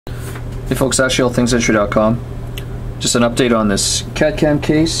Hey folks, AshleyAllThingsEntry.com. Just an update on this CAD cam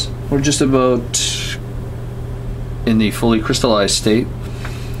case. We're just about in the fully crystallized state.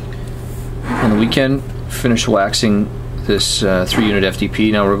 On the weekend, finished waxing this 3-unit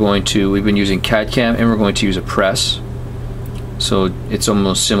FDP. Now we've been using CAD cam and we're going to use a press. So it's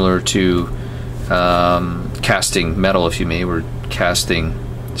almost similar to casting metal, if you may. We're casting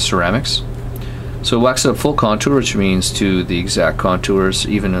ceramics. So wax it up full contour, which means to the exact contours,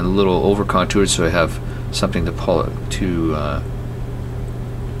 even a little over contoured, so I have something to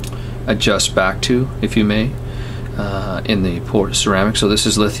adjust back to, if you may, in the poured ceramic. So this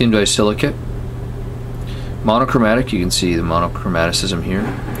is lithium disilicate, monochromatic. You can see the monochromaticism here.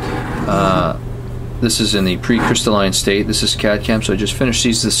 This is in the pre-crystalline state. This is CAD cam. So I just finished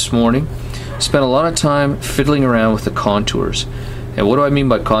these this morning. Spent a lot of time fiddling around with the contours. And what do I mean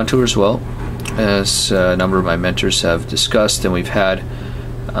by contours? Well, as a number of my mentors have discussed, and we've had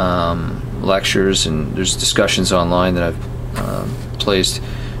lectures and there's discussions online that I've placed,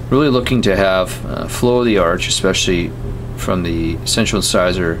 really looking to have flow of the arch, especially from the central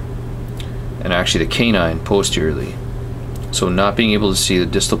incisor and actually the canine posteriorly. So not being able to see the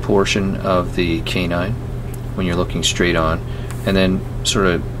distal portion of the canine when you're looking straight on, and then sort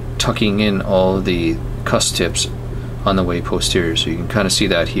of tucking in all of the cuss tips on the way posterior. So you can kind of see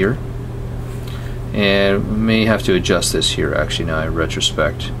that here. And we may have to adjust this here actually now in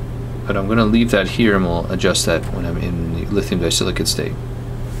retrospect, but I'm going to leave that here and we'll adjust that when I'm in the lithium disilicate state.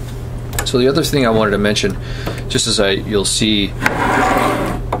 So the other thing I wanted to mention, just as you'll see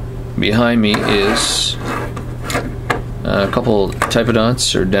behind me, is a couple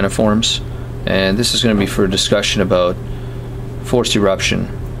typodonts or deniforms, and this is going to be for a discussion about forced eruption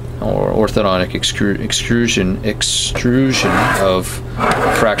or orthodontic extrusion of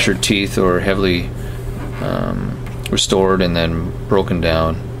fractured teeth or heavily restored and then broken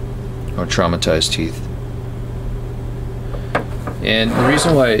down or traumatized teeth. And the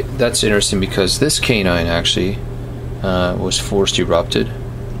reason why that's interesting, because this canine actually was forced erupted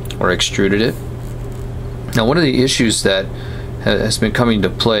or extruded it. Now, one of the issues that has been coming to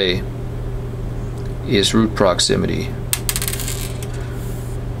play is root proximity.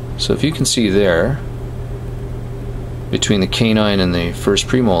 So if you can see there, between the canine and the first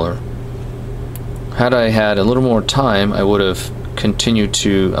premolar, had I had a little more time, I would have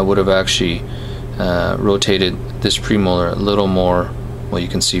actually rotated this premolar a little more. Well, you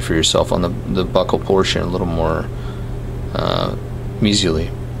can see for yourself on the buccal portion a little more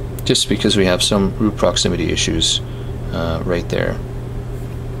mesially, just because we have some root proximity issues right there.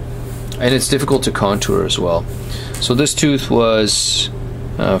 And it's difficult to contour as well. So this tooth was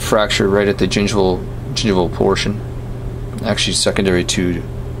fractured right at the gingival portion, actually secondary to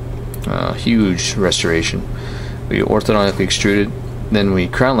huge restoration. We orthodontically extruded, then we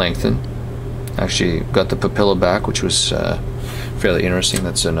crown lengthened, actually got the papilla back, which was fairly interesting.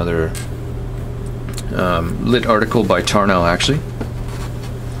 That's another lit article by Tarnow, actually,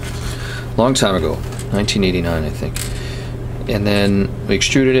 long time ago, 1989 I think. And then we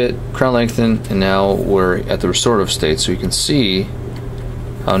extruded it, crown lengthened, and now we're at the restorative state. So you can see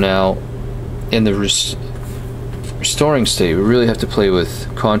how now in the restoring state we really have to play with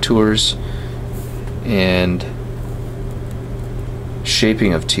contours and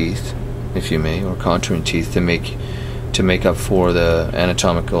shaping of teeth, if you may, or contouring teeth to make up for the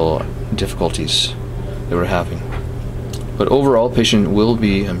anatomical difficulties that we're having. But overall, patient will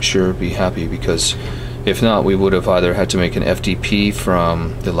be, I'm sure, be happy, because if not, we would have either had to make an FDP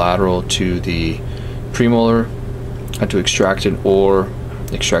from the lateral to the premolar, had to extract it, or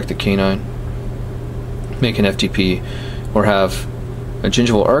extract the canine, make an FDP, or have a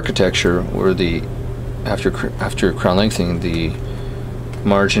gingival architecture where the after crown lengthening, the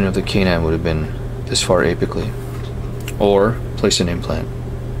margin of the canine would have been this far apically, or place an implant.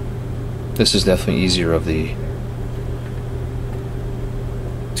 This is definitely easier of the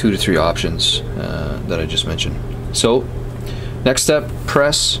 2 to 3 options that I just mentioned. So next step,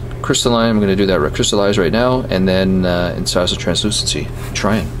 press, crystalline. I'm going to do that crystallize right now, and then incisal translucency.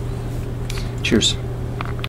 Try it. Cheers.